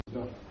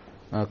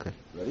Okay.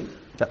 Ready?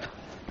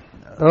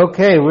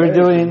 Okay, we're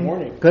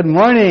doing... Good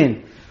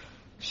morning.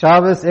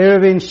 Shabbos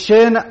Erevin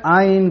Shin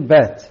Ayin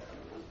Bet.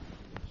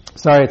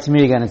 Sorry, it's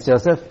me again, it's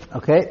Joseph.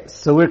 Okay,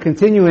 so we're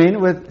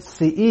continuing with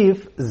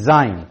Seif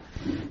Zayin.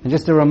 And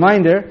just a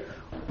reminder,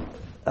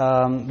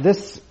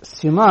 this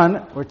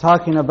Siman, we're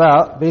talking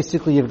about,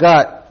 basically you've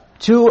got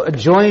two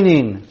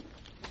adjoining,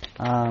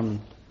 I'm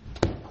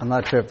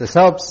not sure if this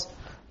helps,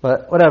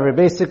 but whatever,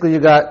 basically you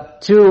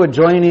got two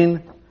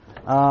adjoining,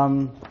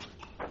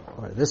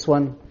 or this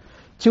one,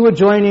 two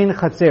adjoining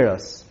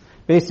chatzeros.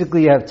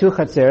 Basically you have two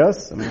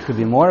chatzeros, it could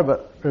be more,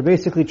 but we're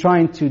basically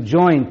trying to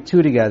join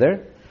two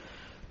together.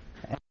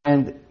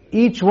 And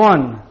each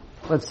one,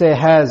 let's say,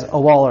 has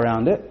a wall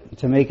around it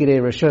to make it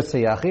a reshus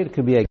hayachid. It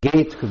could be a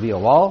gate, it could be a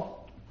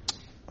wall.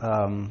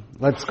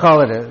 Let's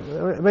call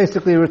it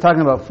basically we're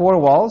talking about four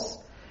walls,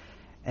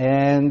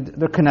 and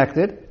they're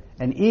connected.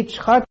 And each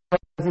chatzer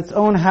has its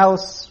own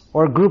house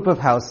or group of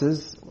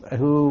houses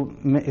who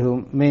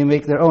may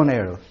make their own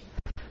eruv.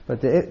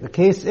 But the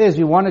case is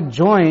we want to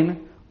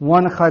join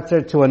one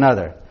chatzer to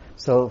another.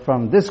 So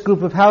from this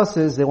group of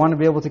houses, they want to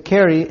be able to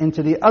carry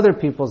into the other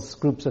people's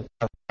groups of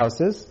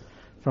houses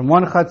from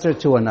one chatzer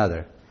to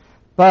another.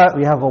 But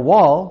we have a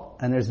wall,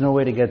 and there's no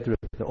way to get through.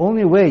 The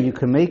only way you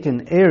can make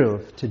an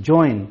eruv to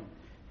join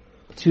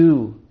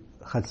two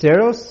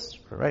chatzeros,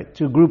 right,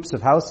 two groups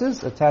of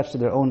houses attached to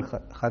their own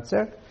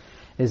chatzer,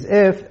 is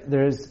if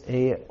there's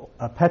a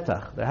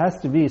petach. There has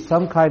to be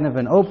some kind of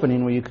an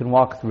opening where you can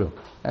walk through.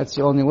 That's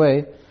the only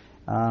way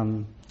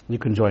you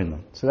can join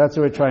them. So that's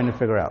what we're trying to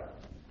figure out.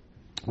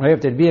 Right?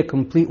 If there'd be a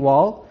complete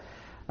wall,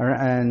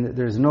 and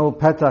there's no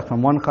petach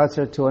from one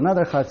chatzer to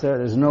another chatzer,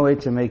 there's no way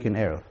to make an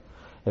eruv.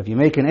 If you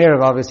make an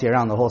eruv, obviously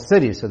around the whole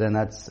city, so then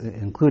that's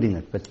including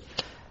it. But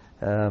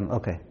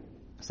okay,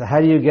 so how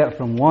do you get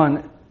from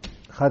one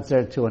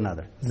chatzer to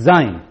another?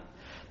 Zayin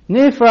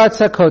nifrat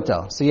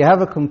sakotel. So you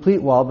have a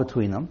complete wall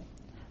between them,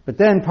 but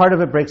then part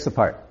of it breaks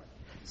apart.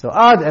 So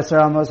ad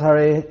eser amos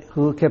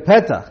harehu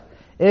kepetach.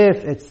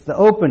 If it's the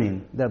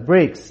opening that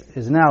breaks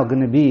is now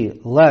going to be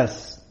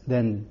less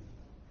than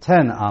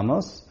 10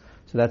 amos,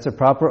 so that's a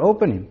proper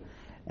opening.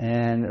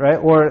 And, right,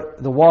 or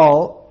the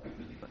wall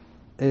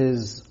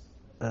is,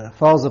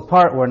 falls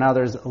apart where now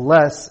there's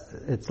less,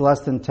 it's less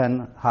than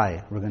 10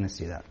 high. We're going to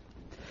see that.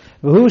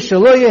 But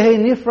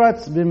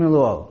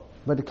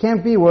it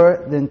can't be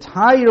where the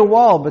entire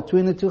wall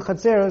between the two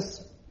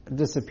chatzeros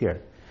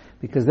disappear.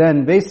 Because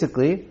then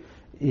basically,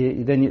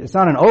 it's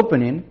not an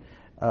opening,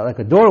 like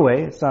a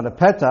doorway, it's not a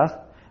petach,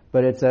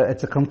 but it's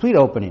a complete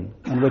opening.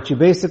 And what you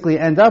basically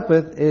end up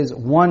with is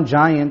one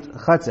giant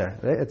chatzer.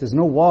 Right? If there's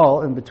no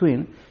wall in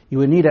between, you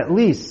would need at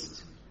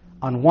least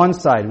on one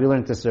side, we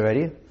learned this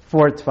already,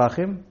 4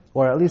 tfachim,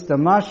 or at least a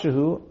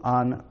mashahu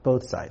on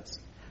both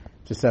sides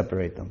to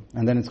separate them.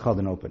 And then it's called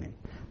an opening.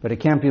 But it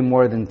can't be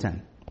more than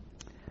 10.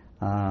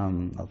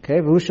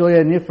 Okay.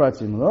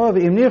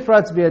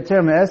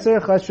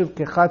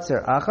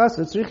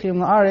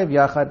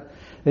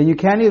 Then you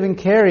can't even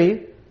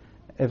carry,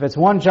 if it's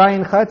one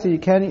giant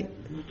chatzer,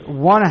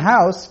 one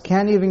house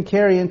can't even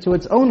carry into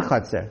its own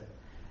chatzer,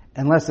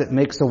 unless it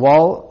makes a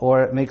wall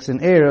or it makes an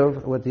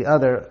eruv with the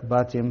other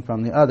batim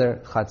from the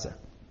other chatzer.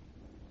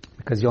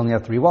 Because you only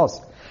have 3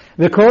 walls.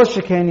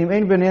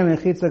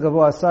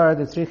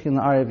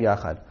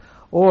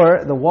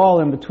 Or the wall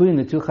in between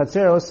the two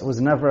chatzeros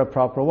was never a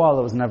proper wall,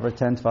 it was never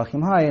 10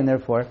 tfachim high, and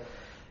therefore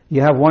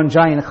you have one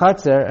giant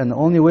chatzer, and the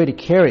only way to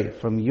carry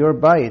from your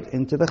bite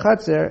into the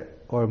chatzer,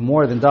 or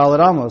more than dalet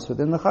amos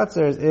within the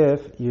chatzer, is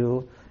if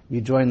you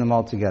join them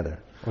all together,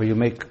 or you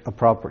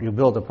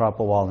build a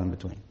proper wall in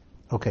between.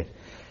 Okay.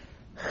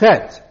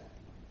 Chet.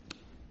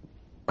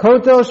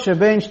 Kotel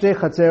shebein shtei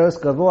chatzeros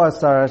gavo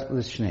asar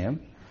l'shneim.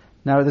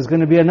 Now there's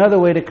going to be another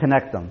way to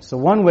connect them. So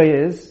one way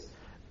is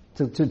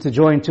to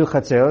join two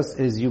chatzeros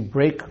is you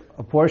break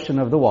a portion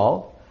of the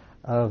wall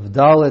of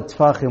dalet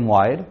tfachim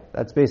wide.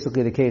 That's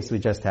basically the case we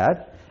just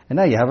had. And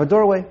now you have a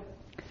doorway.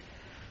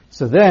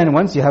 So then,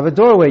 once you have a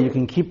doorway, you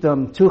can keep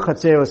them two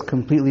chatzeros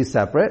completely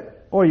separate,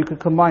 or you could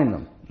combine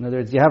them. In other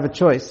words, you have a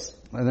choice.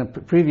 In the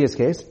previous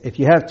case, if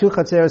you have two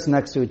chatzeros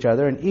next to each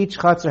other, and each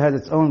chatzer has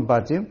its own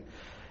batim,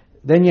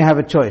 then you have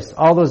a choice.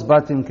 All those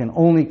batim can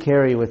only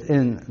carry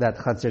within that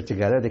chatzer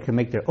together. They can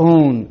make their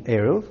own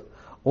eruv,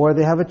 or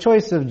they have a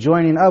choice of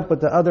joining up with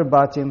the other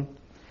batim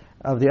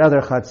of the other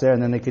chatzer, and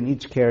then they can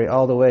each carry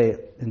all the way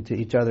into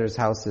each other's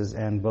houses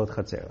and both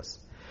chatzeros.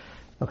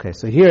 Okay,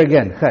 so here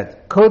again,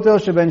 chet. Kotel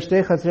sheben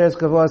shtei chatzeros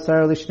gavo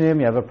asar l'shneim,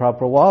 you have a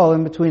proper wall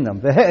in between them.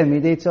 Ve'e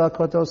midei tel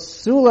kotel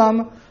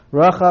sulam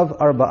rachav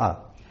arba'a.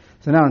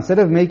 So now instead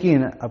of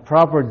making a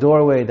proper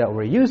doorway that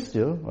we're used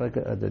to, like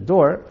the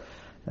door,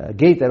 a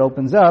gate that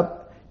opens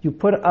up, you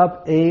put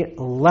up a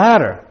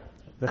ladder.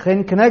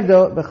 V'chein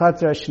kenegdo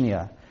b'chatzer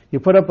hashniya.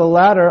 You put up a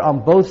ladder on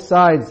both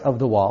sides of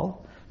the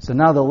wall. So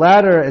now the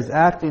ladder is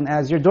acting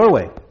as your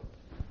doorway.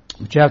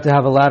 But you have to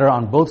have a ladder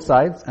on both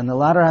sides, and the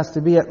ladder has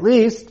to be at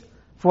least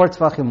 4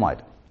 tfachim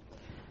wide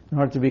in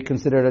order to be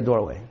considered a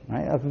doorway.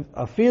 Right?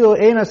 Afilu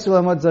ein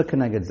sulamot za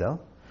keneged zel,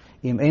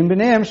 im ein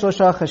b'neim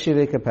shlosha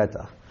chashivei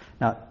kepetach.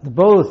 Now,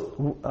 both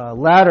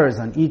ladders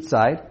on each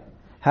side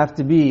have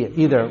to be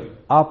either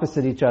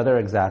opposite each other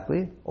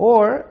exactly,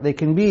 or they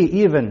can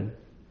be even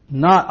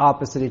not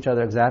opposite each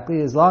other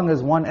exactly, as long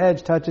as one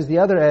edge touches the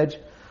other edge,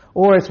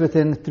 or it's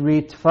within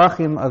 3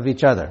 tfachim of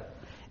each other.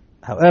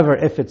 However,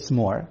 if it's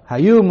more,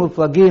 hayu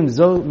muflagim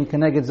zo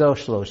mikeneged zo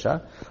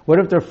shlosha. What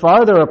if they're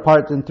farther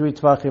apart than 3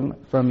 tfachim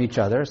from each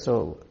other?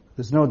 So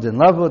there's no din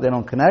lavu, they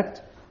don't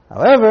connect.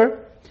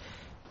 However,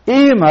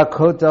 im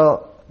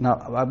hakotel.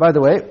 Now, by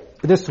the way,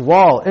 this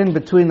wall in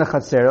between the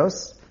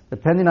chatzeros,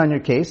 depending on your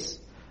case,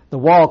 the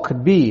wall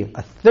could be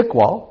a thick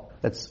wall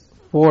that's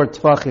 4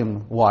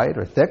 tfachim wide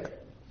or thick,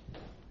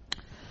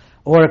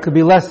 or it could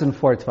be less than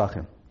 4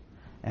 tfachim.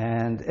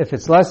 And if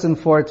it's less than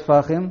 4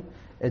 tfachim,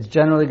 it's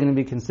generally going to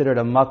be considered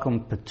a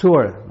makom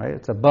patur, right?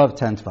 It's above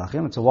 10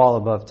 tfachim. It's a wall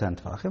above 10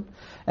 tfachim.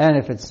 And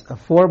if it's a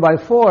 4 by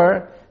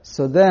 4,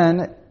 so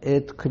then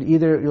it could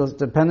either,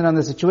 depending on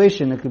the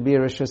situation, it could be a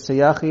Rosh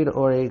Hashanah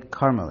or a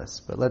Carmelis.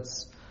 But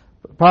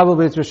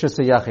probably it's Rosh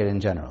Hashanah in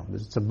general.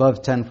 It's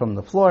above 10 from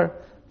the floor.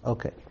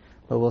 Okay.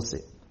 But we'll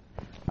see.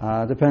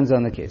 Depends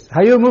on the case.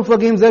 Hayu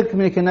muflagim zeh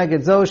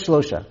keneged zo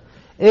shlosha.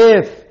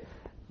 If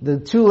the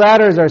 2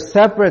 ladders are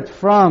separate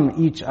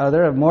from each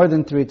other of more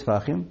than 3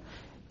 tfachim,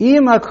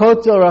 im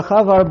hakotel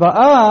rachav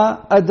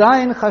arba'a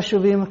adayin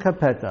chashuvim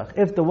kapetach.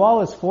 If the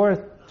wall is 4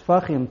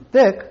 tfachim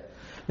thick,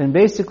 then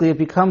basically it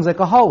becomes like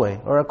a hallway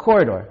or a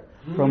corridor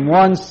from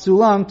one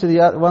sulam to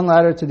one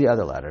ladder to the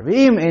other ladder.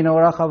 V'im eino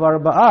rachav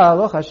arba'a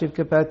lo chashiv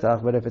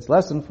kapetach. But if it's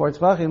less than 4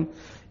 tfachim,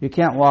 you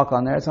can't walk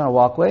on there. It's not a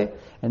walkway.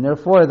 And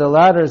therefore, the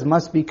ladders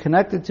must be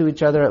connected to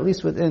each other at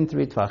least within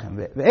 3 tvachim.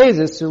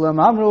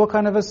 What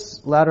kind of a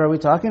ladder are we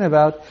talking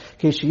about?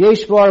 There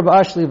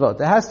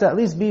has to at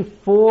least be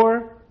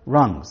 4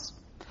 rungs.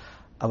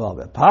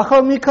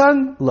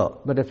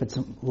 But if it's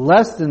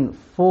less than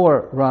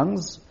 4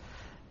 rungs,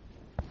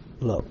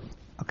 low.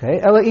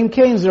 Okay?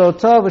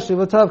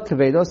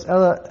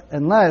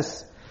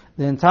 Unless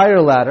the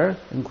entire ladder,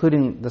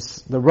 including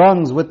the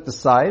rungs with the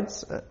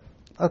sides,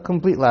 a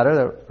complete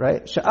ladder,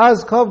 right?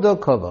 Sha'az kovdo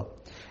kovo.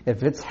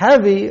 If it's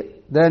heavy,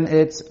 then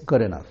it's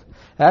good enough.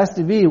 It has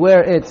to be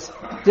where it's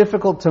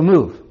difficult to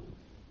move.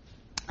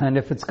 And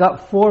if it's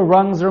got 4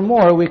 rungs or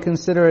more, we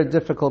consider it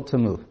difficult to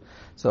move.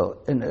 So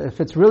if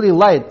it's really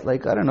light,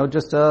 like, I don't know,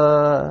 just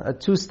a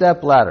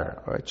 2-step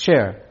ladder or a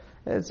chair,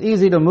 it's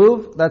easy to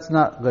move, that's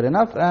not good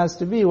enough. It has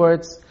to be where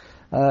it's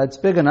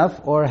big enough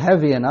or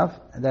heavy enough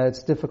that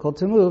it's difficult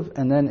to move,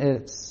 and then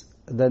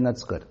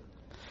that's good.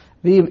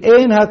 If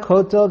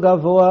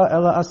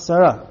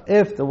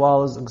the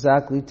wall is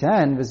exactly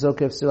 10,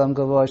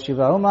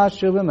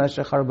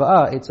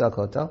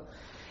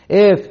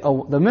 if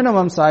the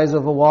minimum size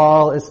of a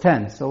wall is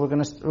 10, so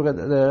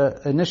the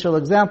initial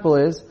example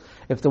is,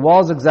 if the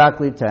wall is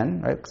exactly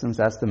 10, right, since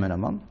that's the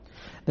minimum,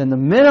 then the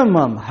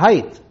minimum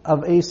height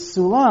of a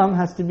sulam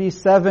has to be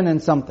 7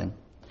 and something.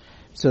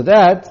 So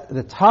that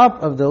the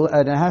top of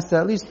and it has to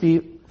at least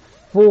be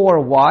 4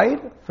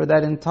 wide for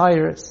that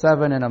entire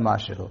 7 and a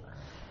mashihu.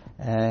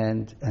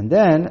 And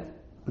then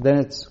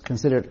it's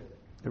considered,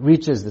 it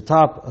reaches the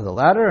top of the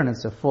ladder, and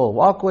it's a full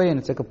walkway, and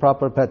it's like a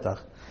proper petach.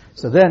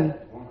 So then, you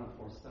won't have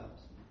 4 steps.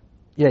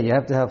 Yeah, you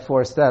have to have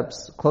 4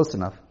 steps, close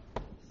enough.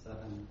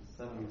 7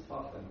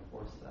 top and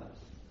 4 steps.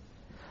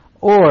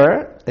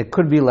 Or it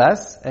could be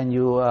less, and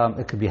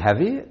it could be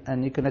heavy,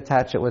 and you can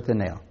attach it with a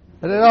nail.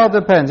 But it all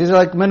depends. These are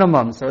like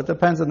minimums, so it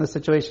depends on the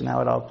situation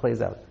how it all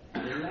plays out. The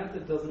ladder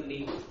doesn't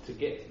need to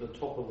get to the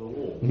top of the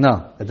wall.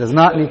 No, it does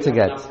not need to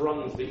get. Enough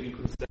rungs that you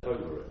can step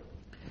over it.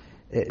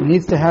 It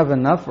needs to have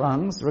enough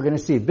rungs. We're going to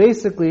see.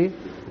 Basically,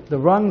 the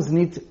rungs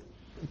need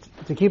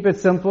to keep it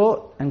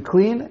simple and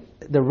clean.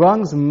 The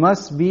rungs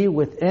must be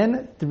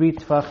within 3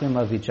 tfachim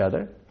of each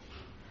other.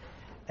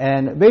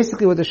 And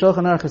basically, what the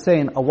Shulchan Aruch is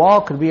saying, a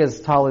wall could be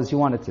as tall as you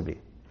want it to be,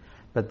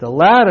 but the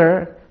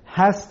ladder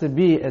has to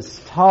be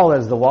as tall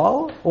as the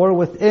wall, or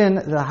within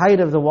the height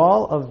of the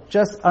wall of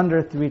just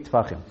under 3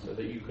 tfachim. So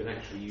that you can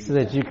actually use it. So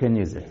that you can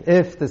use it.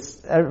 If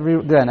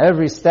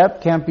every step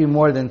can't be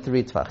more than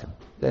 3 tfachim,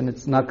 then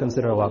it's not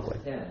considered a walkway.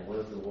 10. What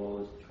if the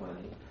wall is 20?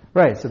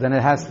 Right, so then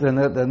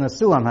then the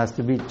sulam has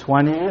to be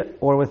 20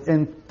 or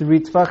within 3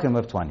 tfachim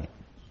of 20.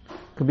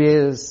 Could be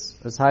as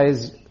high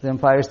as the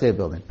Empire State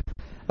Building.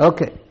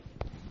 Okay.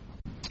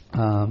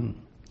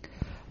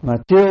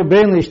 Matir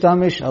bein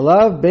lishtamish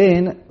alav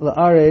bein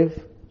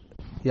la'arev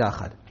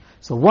yachad.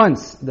 So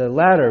once the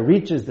ladder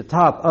reaches the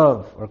top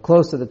of, or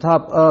close to the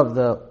top of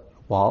the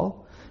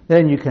wall,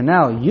 then you can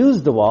now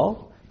use the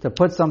wall to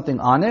put something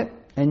on it,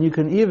 and you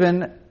can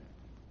even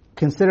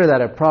consider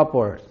that a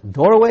proper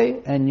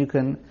doorway, and you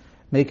can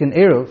make an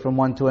eruv from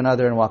one to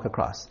another and walk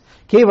across.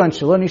 Kevan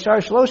shelo nishar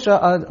shlosha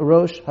ad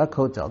rosh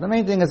hakotel. The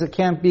main thing is it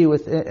can't be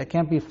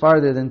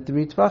farther than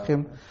 3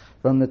 tvachim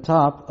from the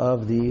top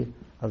of the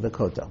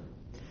kotel.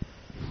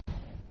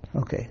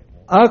 Okay.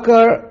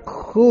 Akar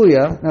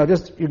chuya. Now,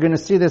 you're going to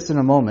see this in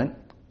a moment.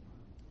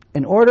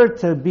 In order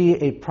to be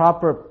a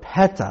proper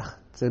petach,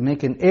 to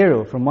make an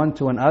eruv from one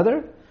to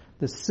another,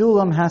 the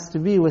sulam has to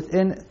be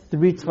within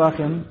 3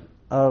 tvachim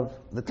of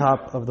the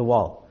top of the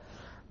wall.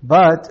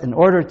 But in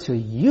order to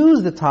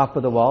use the top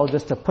of the wall,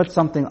 just to put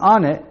something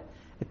on it,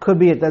 it could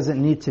be it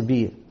doesn't need to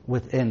be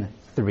within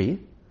 3,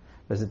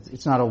 because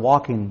it's not a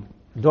walking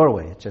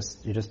doorway.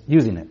 You're just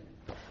using it.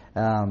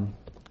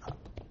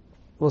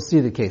 We'll see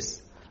the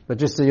case, but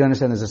just so you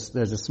understand,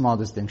 there's a small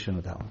distinction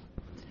with that one.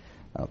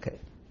 Okay.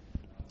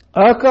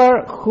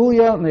 Akar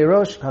chuya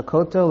mirosh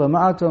hakotel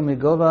lema'ato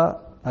migova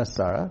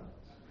asara.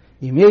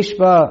 Im yesh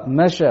ba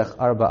meshech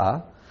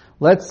arba'a.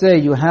 Let's say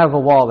you have a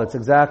wall that's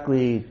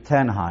exactly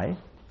 10 high,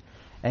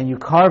 and you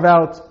carve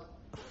out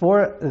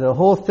for the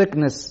whole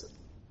thickness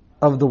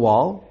of the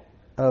wall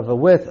of a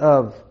width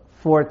of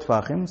 4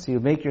 tfachim. So you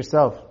make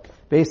yourself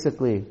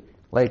basically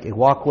like a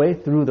walkway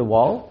through the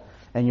wall,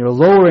 and you're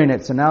lowering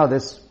it. So now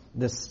this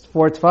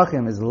 4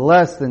 tfachim is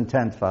less than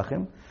 10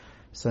 tfachim.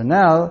 So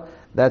now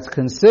that's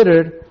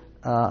considered.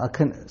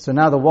 So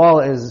now the wall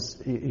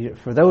is,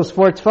 for those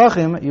 4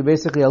 tfachim, you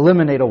basically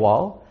eliminate a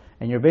wall,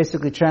 and you're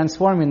basically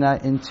transforming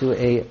that into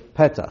a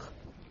petach.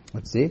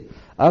 Let's see.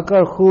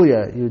 Akar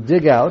chuya, you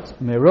dig out,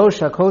 merosh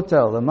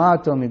hakotel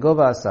lema'ato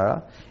migova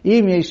asara,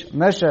 im yesh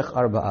meshech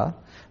arba'a,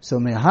 so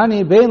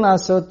mehani bein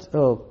lasot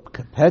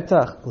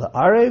petach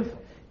la'arev,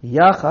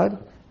 yachad,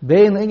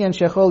 bein l'inyan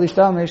shechol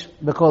ishtamish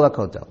bekol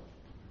hakotel.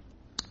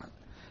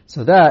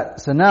 So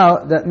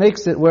now that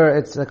makes it where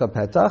it's like a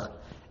petach,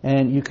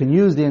 and you can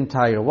use the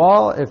entire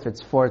wall if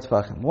it's 4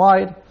 tfachim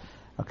wide.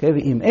 Okay,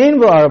 v'im ein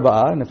bo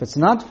arba'a, and if it's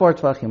not 4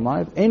 tfachim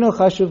wide, eino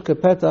chashuv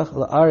kepetach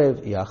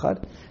la'arev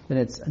yachad, then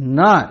it's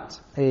not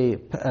a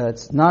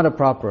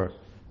proper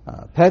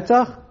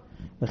petach.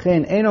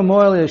 V'chein eino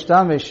moel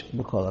yishtamish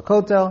b'kol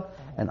hakotel,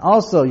 and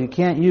also you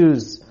can't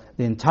use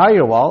the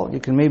entire wall. You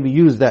can maybe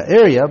use that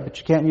area, but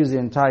you can't use the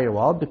entire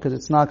wall because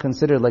it's not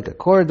considered like a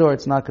corridor.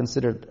 It's not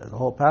considered the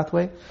whole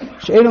pathway.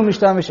 She'eino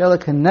mishtamish ela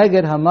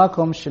keneged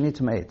hamakom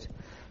shenitmeit.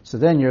 So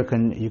then you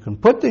can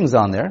put things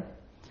on there,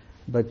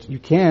 but you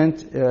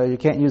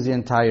cannot use the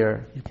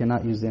entire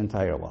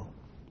wall.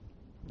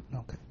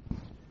 Okay.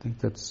 I think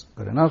that's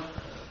good enough.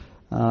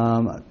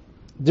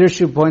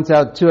 Dirshu points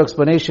out 2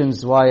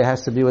 explanations why it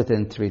has to be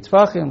within 3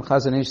 tfachim.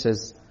 Chazon Ish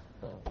says,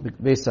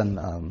 based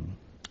on,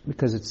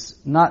 because it's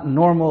not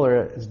normal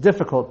or it's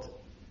difficult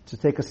to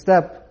take a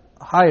step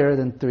higher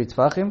than 3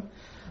 tfachim.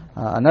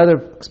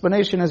 Another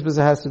explanation is because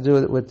it has to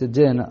do with the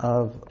din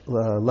of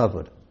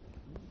lavud.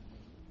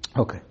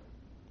 Okay.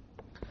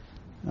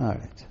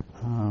 Alright.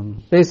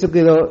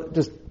 Basically though,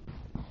 just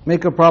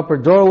make a proper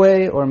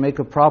doorway or make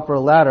a proper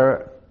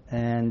ladder,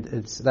 and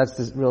that's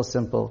the real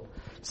simple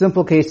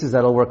cases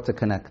that'll work to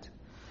connect.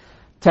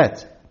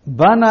 Tet.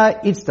 Bana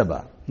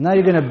itztaba. Now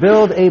you're going to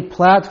build a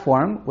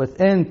platform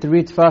within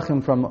 3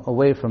 tfachim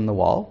away from the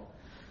wall.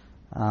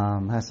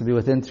 Has to be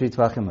within 3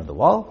 tfachim of the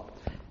wall,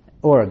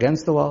 or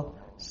against the wall.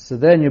 So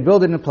then you're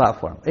building a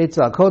platform.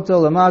 Eitza koto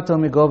lamato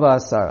migova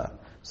asara.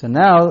 So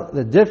now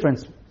the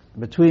difference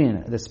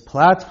between this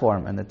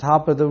platform and the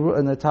top of the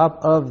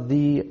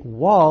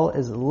wall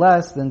is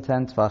less than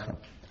 10 tfachim.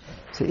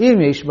 So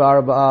im yesh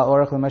ba'arba'a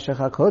orach lemeshech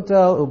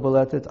hakotel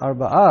uboletet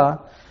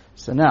arba'a.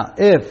 So now,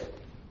 if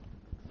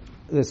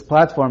this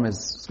platform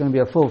is going to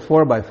be a full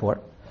 4x4,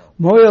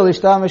 moyel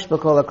ishtamish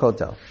b'kol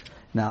hakotel.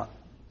 Now,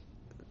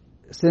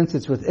 since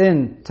it's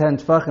within 10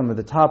 tfachim of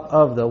the top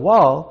of the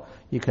wall,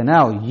 you can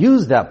now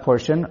use that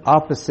portion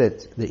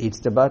opposite the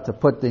itztaba to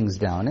put things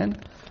down in.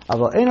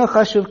 But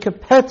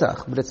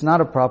it's not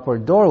a proper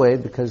doorway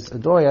because a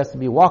doorway has to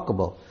be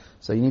walkable.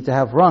 So you need to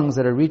have rungs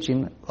that are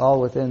reaching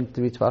all within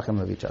 3 tfachim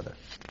of each other.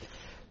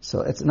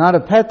 So it's not a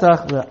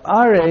petach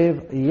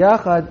le'arev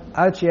yachad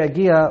ad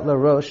sheyagia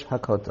lerosh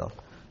hakotel.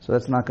 So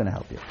that's not going to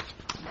help you.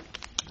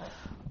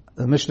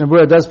 The Mishnah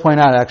Berurah does point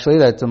out actually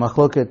that the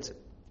machloket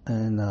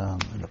in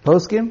the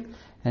poskim,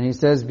 and he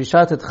says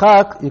bishat et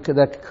chak,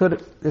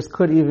 this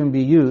could even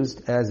be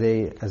used as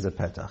a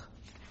petach.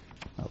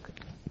 Okay.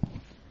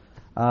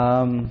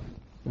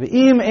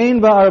 V'im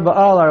ein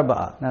ba'arba'al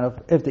arba'a. Now,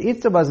 if the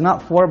itztaba is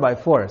not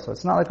 4x4, so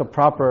it's not like a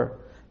proper,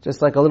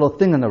 just like a little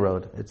thing in the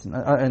road. It's in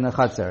the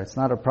chatzer. It's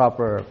not a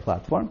proper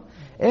platform.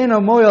 Ein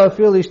moya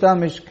afil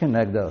ishtamish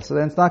kenegdo. So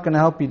then it's not going to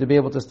help you to be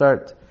able to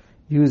start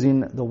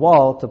using the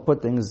wall to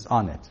put things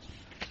on it.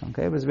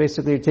 Okay, but it's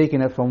basically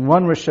taking it from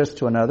one rishus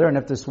to another. And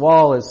if this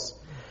wall is,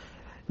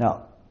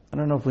 now I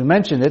don't know if we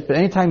mentioned it, but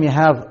anytime you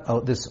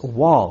have this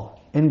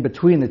wall in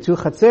between the 2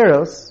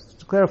 chatzeros,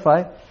 to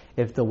clarify,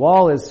 if the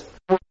wall is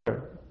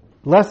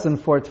less than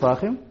 4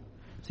 tfachim,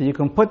 so you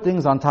can put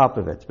things on top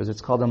of it, because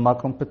it's called a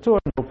makom patur,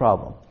 no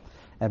problem.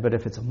 But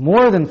if it's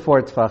more than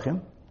 4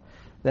 tfachim,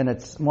 then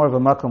it's more of a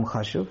makom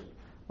chashuv,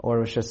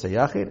 or rishus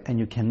yachid, and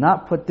you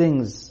cannot put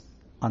things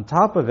on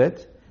top of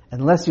it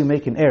unless you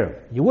make an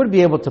eruv. You would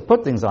be able to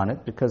put things on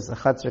it, because a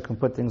chatzar can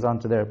put things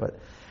onto there, but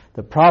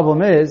the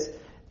problem is,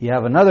 you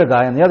have another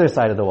guy on the other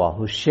side of the wall,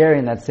 who's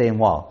sharing that same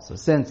wall. So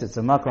since it's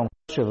a makom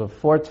chashuv of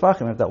 4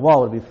 tfachim, if that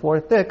wall would be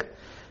 4 thick,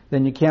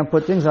 then you can't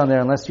put things on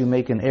there unless you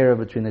make an error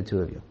between the 2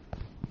 of you.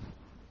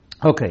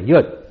 Okay,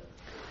 Yud.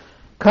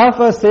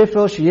 Kafa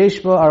sefel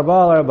sheyeshbo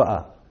arba'al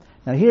arba'a.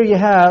 Now here you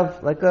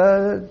have like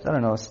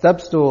a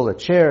step stool, a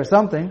chair,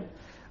 something,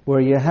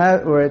 where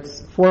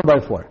it's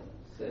 4x4.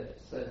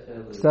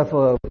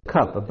 Sefel, a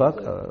cup, a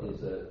bucket,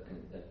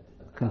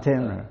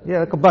 container. Yeah,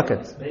 like a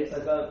bucket.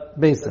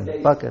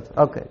 Basin, bucket.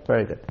 Okay,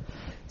 very good.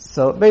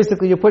 So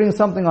basically you're putting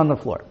something on the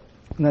floor.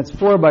 And that's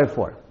 4 by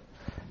 4.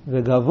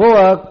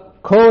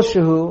 V'gavoa kol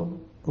shehu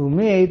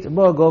u'meit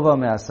bo gova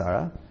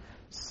me'asara.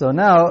 So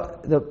now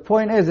the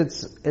point is,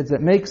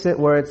 it makes it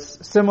where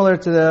it's similar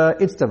to the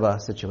itztaba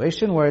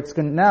situation, where it's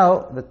now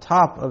the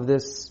top of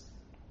this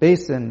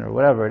basin or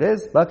whatever it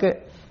is,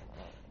 bucket,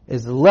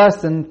 is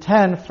less than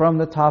 10 from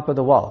the top of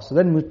the wall. So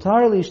then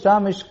mutar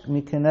lishtamish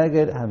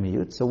mikeneged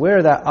hamiyut. So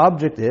where that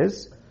object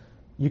is,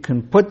 you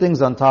can put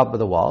things on top of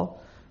the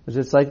wall, which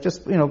is like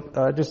just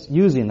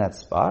using that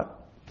spot.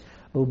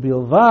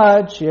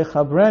 Ubilvad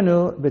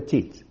shechabrenu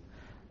betit.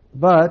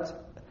 But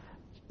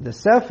the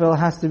sefel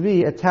has to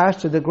be attached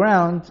to the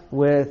ground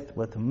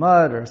with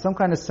mud or some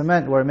kind of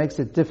cement where it makes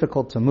it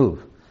difficult to move.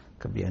 It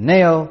could be a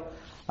nail.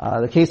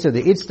 The case of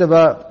the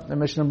itztaba, the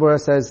Mishnah Berurah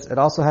says it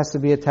also has to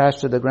be attached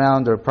to the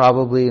ground, or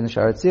probably in the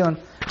Sharat Zion,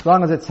 as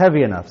long as it's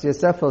heavy enough. See, a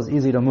sefel is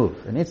easy to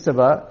move. In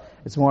itztaba,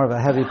 it's more of a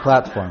heavy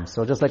platform.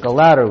 So just like a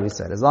ladder, we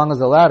said, as long as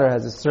the ladder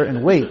has a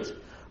certain weight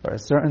or a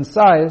certain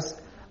size,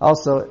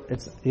 also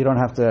you don't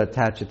have to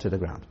attach it to the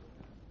ground.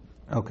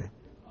 Okay.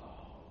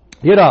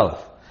 Yud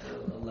Aleph.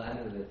 A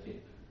ladder that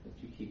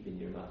you keep in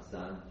your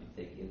machzan, you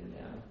take in and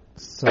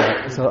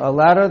out. So a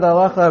ladder, the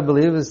halacha, I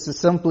believe, is just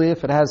simply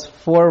if it has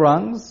 4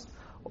 rungs,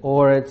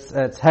 or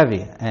it's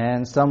heavy.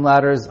 And some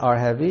ladders are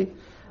heavy.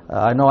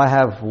 I know I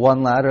have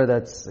one ladder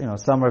that's,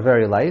 some are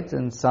very light,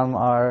 and some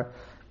are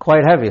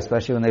quite heavy,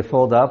 especially when they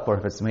fold up, or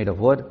if it's made of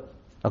wood.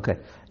 Okay.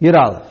 Yud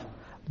Aleph.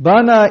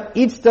 Bana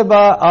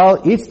itztaba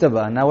al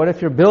itztaba. Now what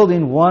if you're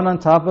building one on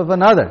top of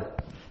another?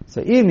 So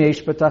im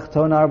yesh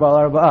b'tachton arba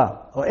al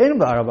arba'a, or in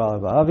ba'arba al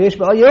arba'a, v'yesh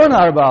ba'alyon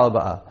arba al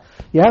arba'a.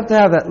 You have to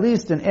have at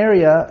least an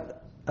area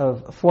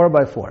of 4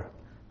 by 4.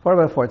 4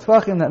 by 4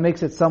 tefachim, that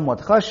makes it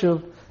somewhat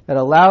chashuv, that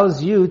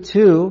allows you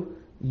to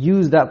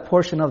use that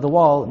portion of the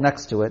wall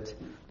next to it,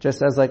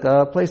 just as like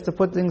a place to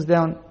put things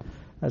down,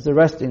 as a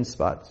resting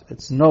spot.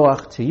 It's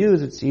noach to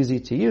use, it's easy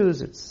to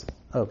use, it's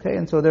okay,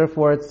 and so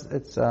therefore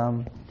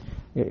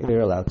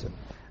you're allowed to.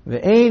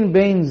 Ve'ein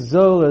bein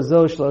zo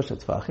lezo shlosha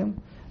tefachim.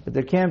 But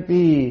there can't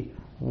be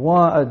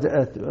more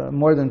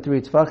than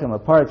 3 tefachim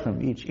apart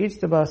from each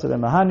itztaba, so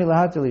then mahani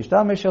lahati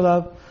lishtamish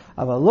alav,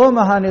 aval lo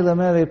mahani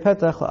lemeve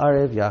petach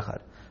la'arev yachad.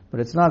 But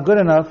it's not good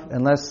enough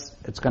unless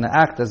it's going to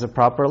act as a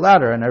proper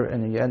ladder,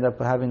 and you end up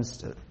having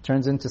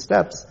turns into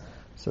steps.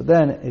 So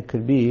then it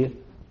could be,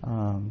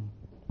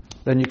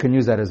 then you can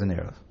use that as an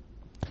eruv.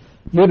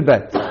 Yud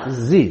bet,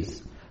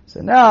 ziz.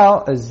 So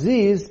now a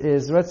ziz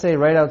is, let's say,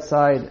 right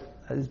outside.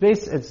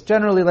 It's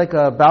generally like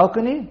a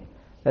balcony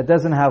that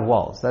doesn't have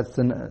walls. That's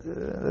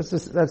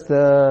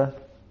the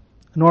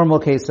normal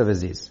case of a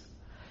ziz.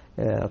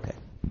 Yeah, okay.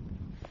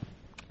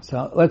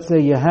 So let's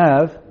say you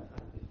have,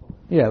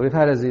 we've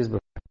had a ziz before.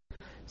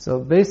 So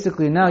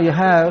basically now you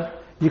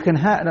can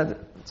have,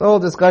 it's all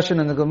discussion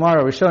in the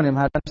Gemara, Rishonim,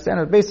 how to understand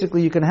it.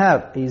 Basically you can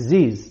have a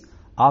ziz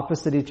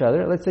opposite each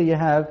other. Let's say you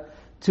have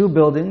 2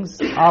 buildings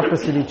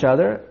opposite each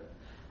other,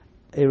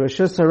 a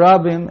Reshus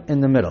Harabim in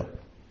the middle.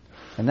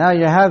 And now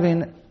you're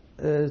having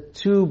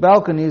 2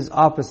 balconies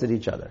opposite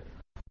each other.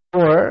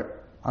 Or,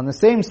 on the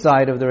same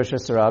side of the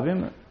Reshus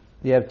Harabim,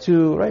 you have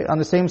 2, right, on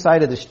the same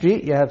side of the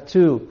street, you have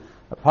 2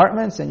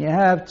 apartments, and you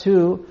have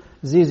 2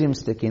 zizim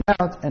sticking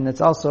out, and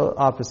it's also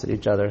opposite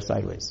each other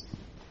sideways.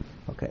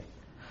 Okay.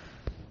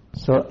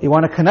 So you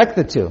want to connect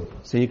the 2,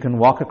 so you can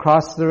walk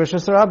across the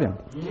Reshus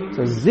Harabim.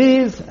 So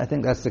ziz, I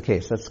think that's the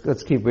case.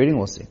 Let's keep reading,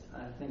 we'll see.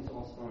 I think it's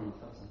also on the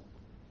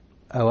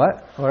chatzar. A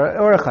what?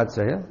 Or a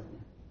chatzar, yeah?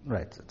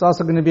 Right. It's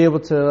also going to be able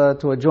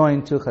to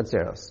adjoin 2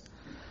 chatzeros.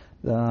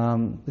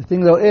 The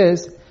thing though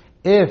is,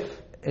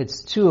 if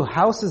it's 2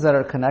 houses that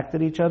are connected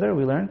to each other,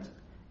 we learned,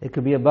 it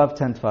could be above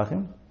 10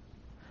 tefachim,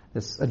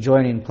 this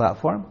adjoining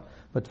platform.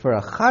 But for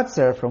a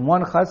chatzer, from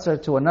one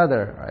chatzer to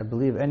another, I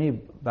believe any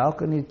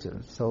balcony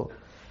so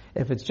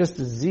if it's just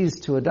a ziz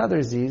to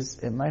another ziz,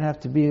 it might have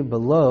to be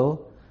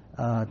below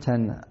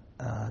 10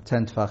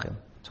 tefachim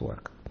to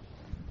work.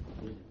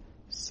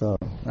 So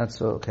that's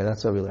what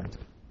we learned.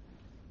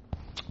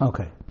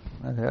 Okay.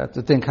 I have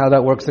to think how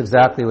that works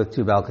exactly with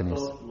 2 balconies.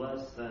 So it's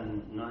less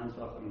than 9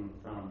 tefachim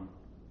from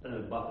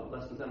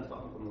less than 10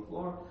 tefachim from the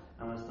floor,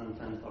 and less than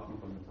 10 tefachim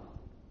from the top.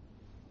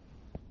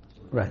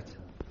 Right.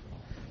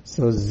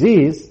 So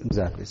ziz,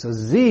 exactly. So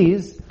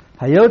ziz,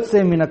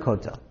 hayotze min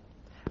hakotel.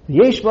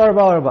 Yesh bar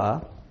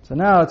arba'a. So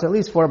now it's at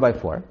least 4 by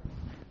 4.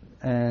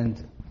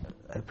 And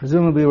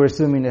presumably we're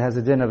assuming it has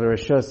a din of a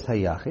reshus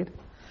hayachid.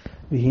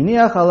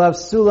 V'hiniach alav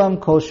sulam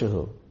kol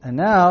shehu. And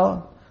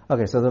now,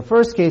 okay, so the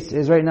first case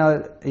is right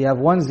now you have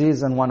 1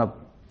 ziz and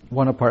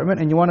one apartment,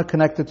 and you want to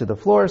connect it to the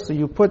floor, so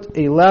you put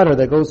a ladder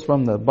that goes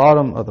from the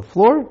bottom of the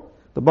floor.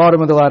 The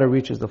bottom of the ladder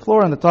reaches the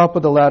floor, and the top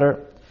of the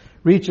ladder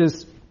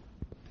reaches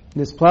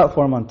this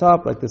platform on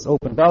top, like this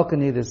open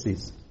balcony, this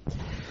ziz.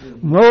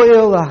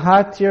 Mo'il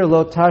lahatir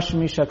lo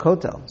tashmish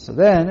hakotel. So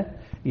then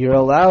you're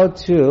allowed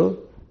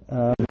to.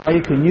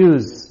 You can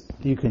use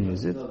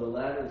it. So the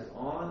ladder's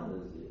on.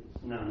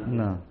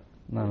 No.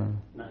 No.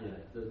 Not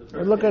yet. The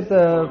first Look case at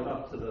the... is going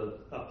up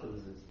to the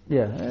ziz.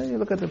 Yeah, you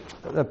look at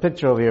the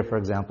picture over here, for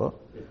example.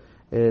 Yeah.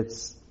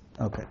 It's...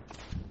 Okay.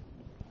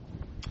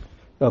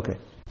 Okay.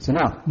 So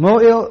now,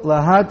 Mo'il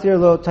lahatir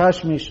lo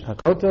tashmish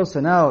hakotel. So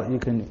now you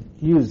can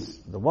use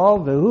the wall.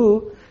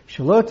 Vehu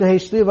shelo tehei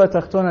shliva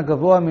tachtona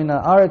gavoa min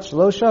haaretz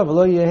shlosha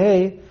v'lo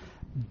yehei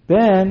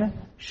ben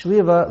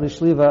shliva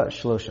l'shliva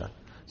shlosha.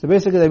 So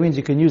basically that means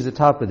you can use the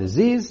top of the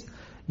ziz.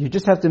 You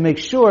just have to make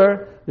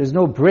sure there's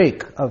no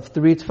break of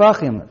 3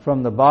 tfachim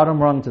from the bottom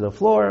rung to the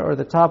floor or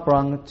the top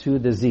rung to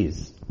the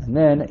ziz. And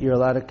then you're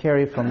allowed to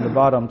carry from the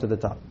bottom to the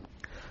top.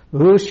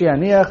 V'hu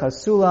she'aniach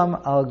hasulam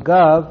al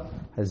gav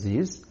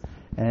haziz.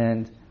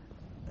 And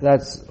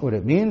that's what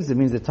it means. It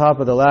means the top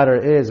of the ladder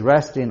is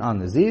resting on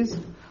the ziz.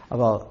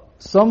 About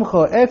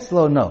somcho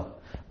etzlo, no.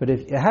 But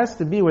it has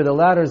to be where the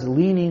ladder is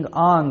leaning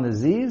on the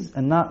ziz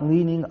and not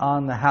leaning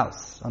on the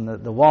house, on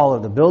the wall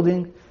of the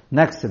building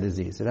next to the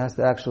ziz. It has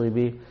to actually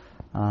be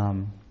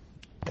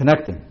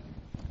connecting.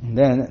 And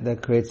then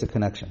that creates a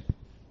connection.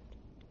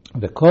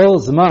 The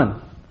kol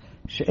zman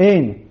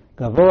she'ein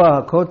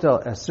gavoa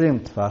hakotel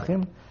esrim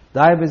tfachim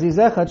dai beziz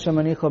echad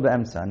shemanicho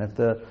be'emtza. And if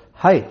the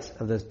height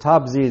of the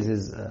top ziz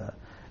is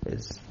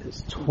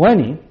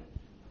 20,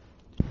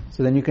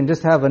 so then you can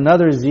just have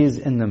another ziz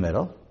in the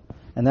middle,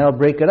 and that'll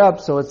break it up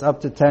so it's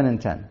up to 10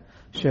 and 10.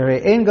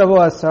 Sherei ein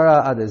gavoa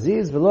asara ad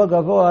aziz v'lo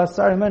gavoa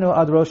asar imenu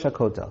ad rosh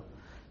hakotel.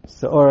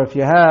 So, or if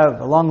you have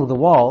along the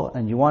wall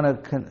and you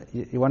want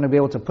to be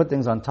able to put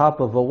things on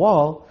top of a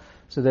wall,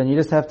 so then you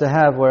just have to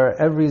have where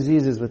every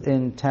ziz is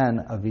within 10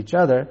 of each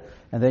other,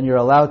 and then you're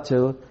allowed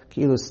to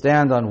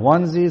stand on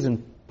one ziz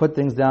and put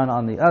things down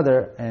on the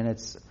other, and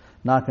it's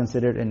not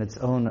considered in its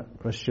own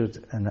rashut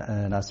and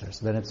asr.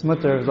 So then it's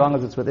mutter as long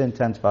as it's within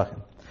 10 tfachim.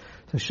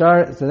 So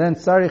then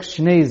sarich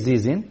shnei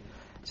zizin.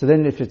 So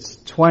then if it's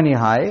 20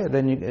 high,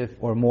 then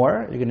or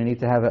more, you're going to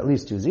need to have at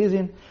least 2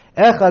 zizin.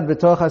 Echad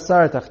betoch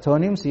asar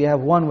tachtonim. So you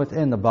have one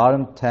within the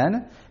bottom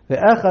 10.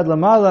 Ve'echad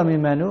lamala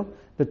mimenu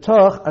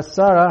betoch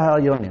asara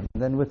ha'alyonim.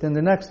 Then within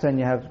the next 10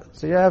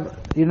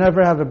 you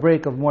never have a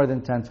break of more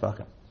than 10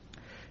 tfachim.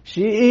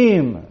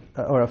 Shi'im,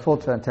 or a full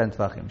 10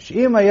 tfachim.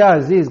 Shi'im haya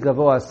ziz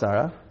gavo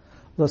asara.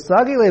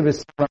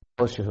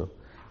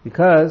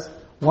 Because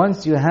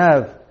once you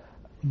have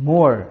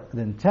more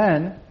than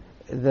 10,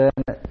 then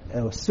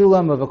a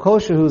sulam of a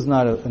kosher is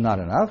not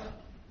enough.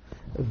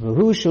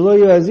 V'hu shelo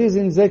yu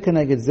azizin zeh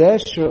keneged zeh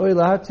sh'roi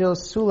lahatil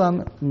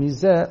sulam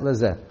mizeh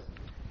lezeh.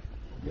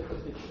 You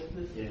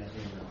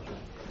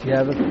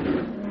have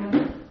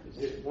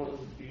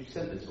you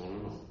sent this on or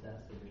not?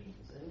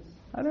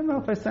 I don't know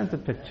if I sent a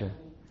picture.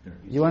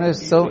 You want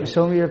to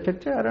show me your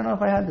picture? I don't know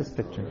if I had this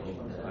picture.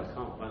 I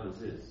can't find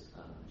this.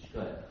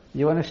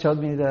 You want to show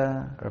me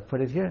or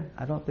put it here?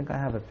 I don't think I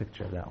have a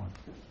picture of that one.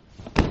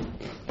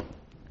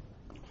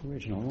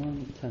 Original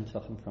one, 10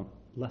 tefachim from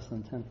less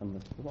than 10 from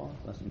the wall,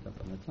 less than 10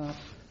 from the top.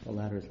 The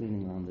ladder is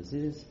leaning on the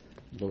ziz.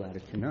 The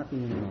ladder cannot be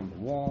leaning on the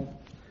wall.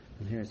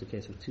 And here's the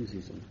case with 2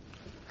 ziz.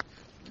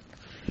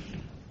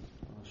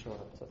 I'll show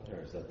it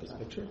there. Is that this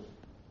picture?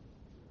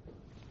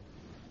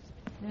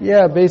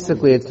 Yeah,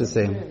 basically it's the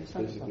same.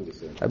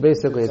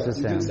 Basically it's the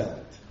same.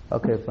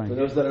 Okay, fine. For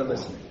those that are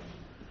listening,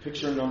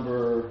 picture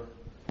number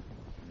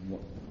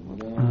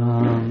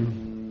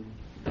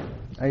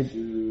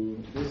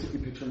basically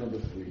picture number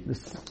 3.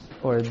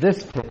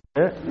 This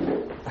picture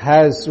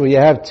has where you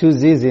have 2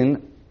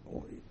 zizin,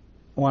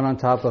 one on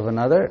top of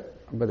another,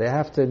 but they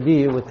have to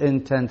be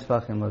within 10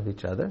 tfachim of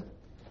each other.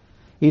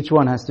 Each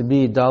one has to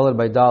be dollar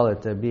by dollar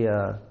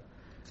to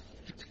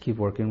keep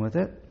working with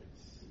it.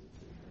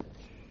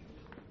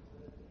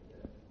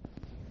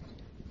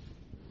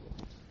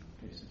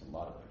 A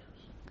lot of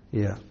pictures.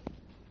 Yeah.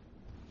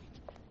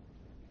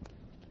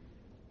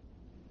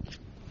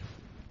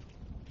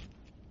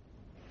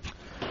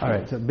 All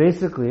right. So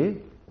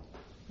basically,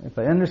 if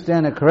I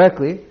understand it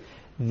correctly,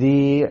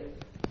 if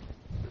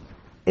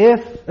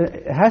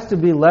it has to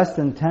be less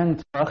than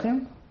 10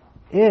 tefachim,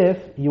 if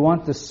you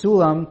want the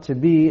sulam to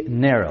be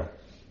narrow,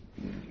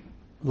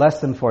 less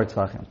than 4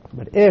 tefachim.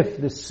 But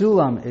if the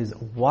sulam is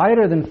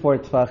wider than 4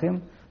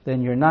 tefachim,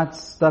 then you're not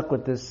stuck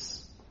with this.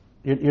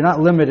 You're not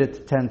limited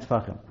to 10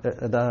 tefachim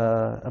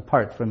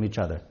apart from each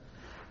other.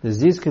 The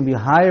ziz can be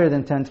higher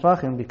than 10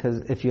 tefachim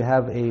because if you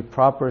have a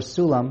proper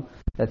sulam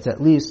that's at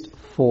least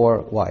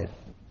 4 wide,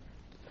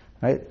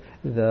 right?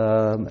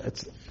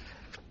 This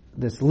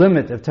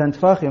limit of 10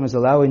 tefachim is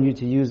allowing you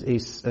to use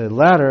a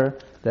ladder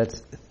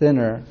that's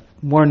thinner,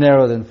 more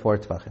narrow than 4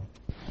 tefachim.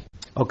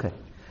 Okay.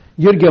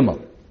 Yud Gimel.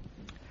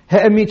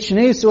 He'emit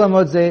shnei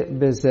sulamot ze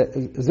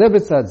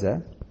b'tzad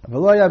ze,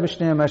 v'lo haya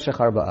b'shnei meshech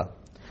arba'ah.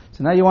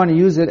 So now you want to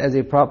use it as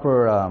a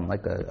proper,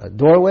 like a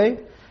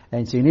doorway,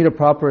 and so you need a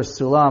proper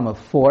sulam of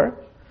 4.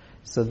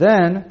 So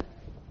then,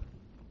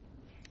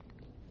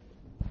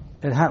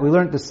 we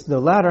learned the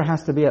ladder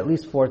has to be at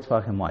least 4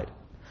 tefachim wide.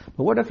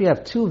 But what if you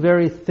have 2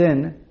 very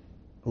thin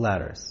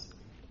ladders,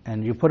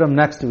 and you put them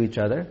next to each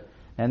other,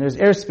 and there's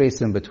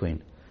airspace in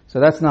between? So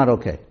that's not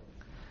okay.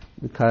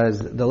 Because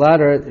the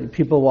ladder,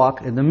 people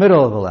walk in the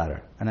middle of the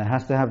ladder, and it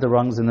has to have the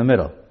rungs in the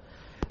middle.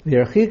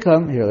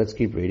 V'yarchikam, here let's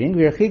keep reading.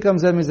 V'yarchikam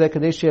zeh mizeh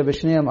kadeshia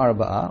b'shneim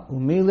arba'a,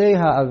 u'milei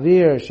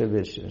ha'avir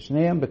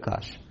shneim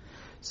b'kash.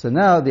 So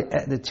now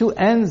the two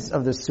ends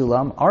of the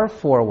sulam are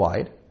 4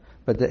 wide,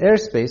 but the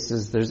there's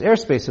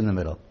airspace in the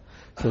middle.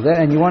 So then,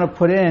 and you want to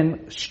put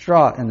in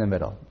straw in the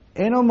middle.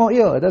 Eino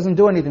mo'il, it doesn't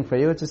do anything for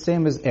you, it's the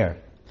same as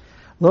air.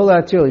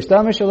 Lola atir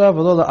lishtamish alav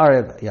v'lola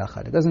arev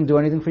yachad. It doesn't do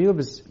anything for you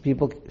because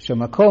people,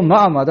 shemakom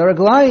ma'amad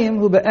araglayim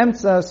hu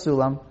be'emtza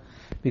sulam.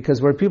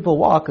 Because where people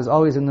walk is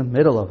always in the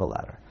middle of a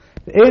ladder.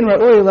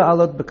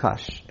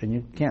 And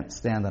you can't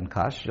stand on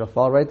kash, you'll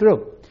fall right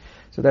through.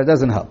 So that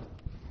doesn't help.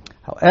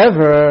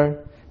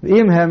 However, but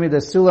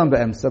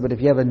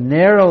if you have a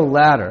narrow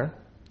ladder,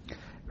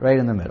 right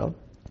in the middle,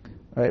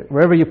 right,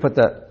 wherever you put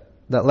that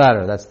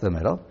ladder, that's the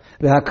middle.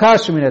 And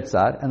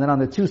then on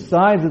the 2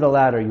 sides of the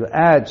ladder, you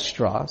add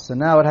straw. So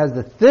now it has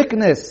the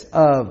thickness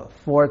of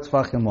 4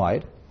 tefachim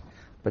wide,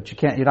 but you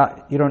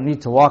don't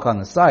need to walk on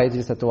the sides,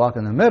 you just have to walk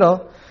in the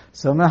middle.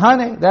 So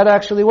mehane, that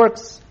actually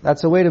works.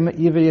 That's a way to,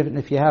 even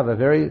if you have a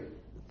very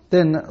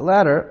thin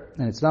ladder,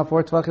 and it's not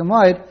 4 tefachim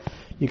wide,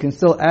 you can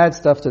still add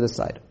stuff to the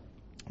side.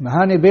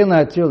 Mehane bein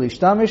la'atir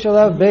lishtamish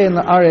alav bein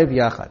la'arev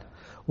yachad.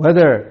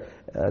 Whether,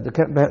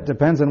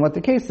 depends on what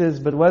the case is,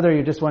 but whether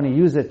you just want to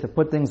use it to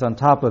put things on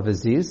top of a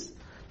ziz,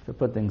 to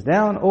put things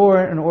down, or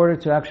in order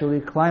to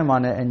actually climb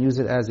on it and use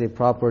it as a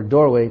proper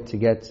doorway to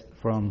get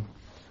from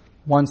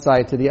one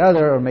side to the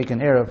other, or make an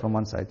area from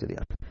one side to the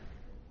other.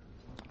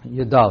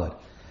 Yudalid.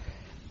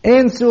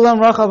 In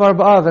sulam rachav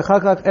arba'a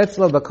v'chakak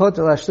etzla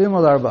bakotel hashlim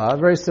al arba'a.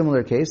 Very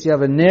similar case. You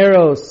have a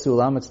narrow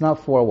sulam. It's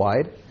not 4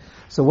 wide.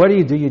 So what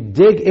do? You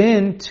dig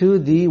into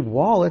the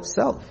wall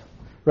itself,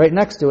 right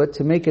next to it,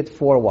 to make it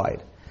 4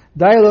 wide.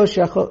 Dailo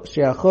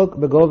sheachok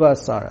begova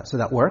asara. So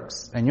that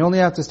works. And you only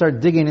have to start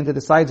digging into the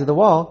sides of the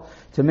wall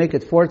to make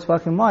it 4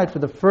 tefachim wide for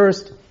the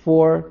first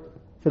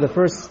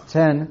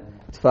 10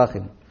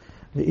 tefachim.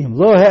 V'im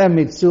lo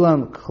ha'emid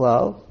sulam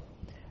klal,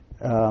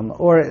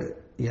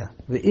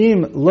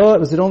 V'im lo,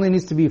 because it only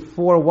needs to be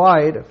 4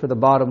 wide for the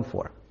bottom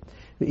 4.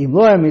 V'im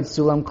lo ha'emid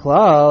sulam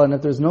klal, and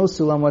if there's no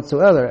sulam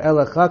whatsoever,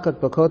 ela chakat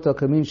bakoto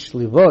kamin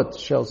shlivot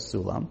shel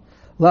sulam,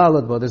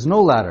 la'alad bo, there's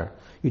no ladder.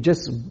 You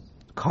just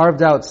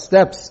carved out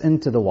steps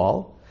into the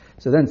wall.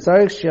 So then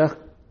tzarich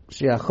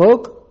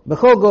shiachok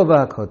b'chol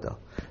gova hakoto.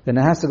 Then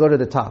it has to go to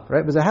the top,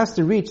 right? Because it has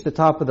to reach the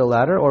top of the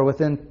ladder, or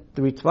within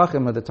 3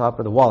 tefachim of the top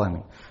of the wall,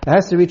 It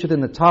has to reach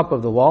within the top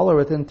of the wall, or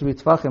within 3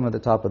 tefachim of the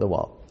top of the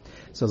wall.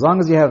 So as long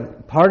as you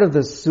have part of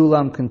the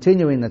sulam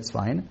continuing, that's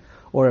fine.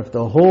 Or if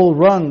the whole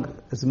rung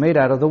is made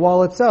out of the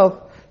wall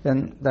itself,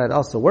 then that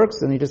also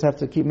works, and you just have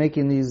to keep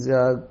making these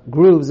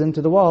grooves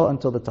into the wall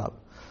until the top.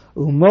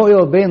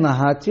 Umo'il bein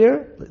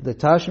lahatir, the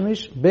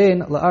tashmish,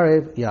 bein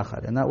la'arev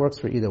yachad. And that works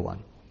for either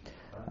one.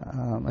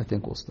 I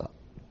think we'll stop.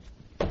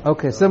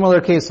 Okay,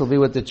 similar case will be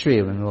with the tree,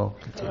 and we'll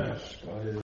continue.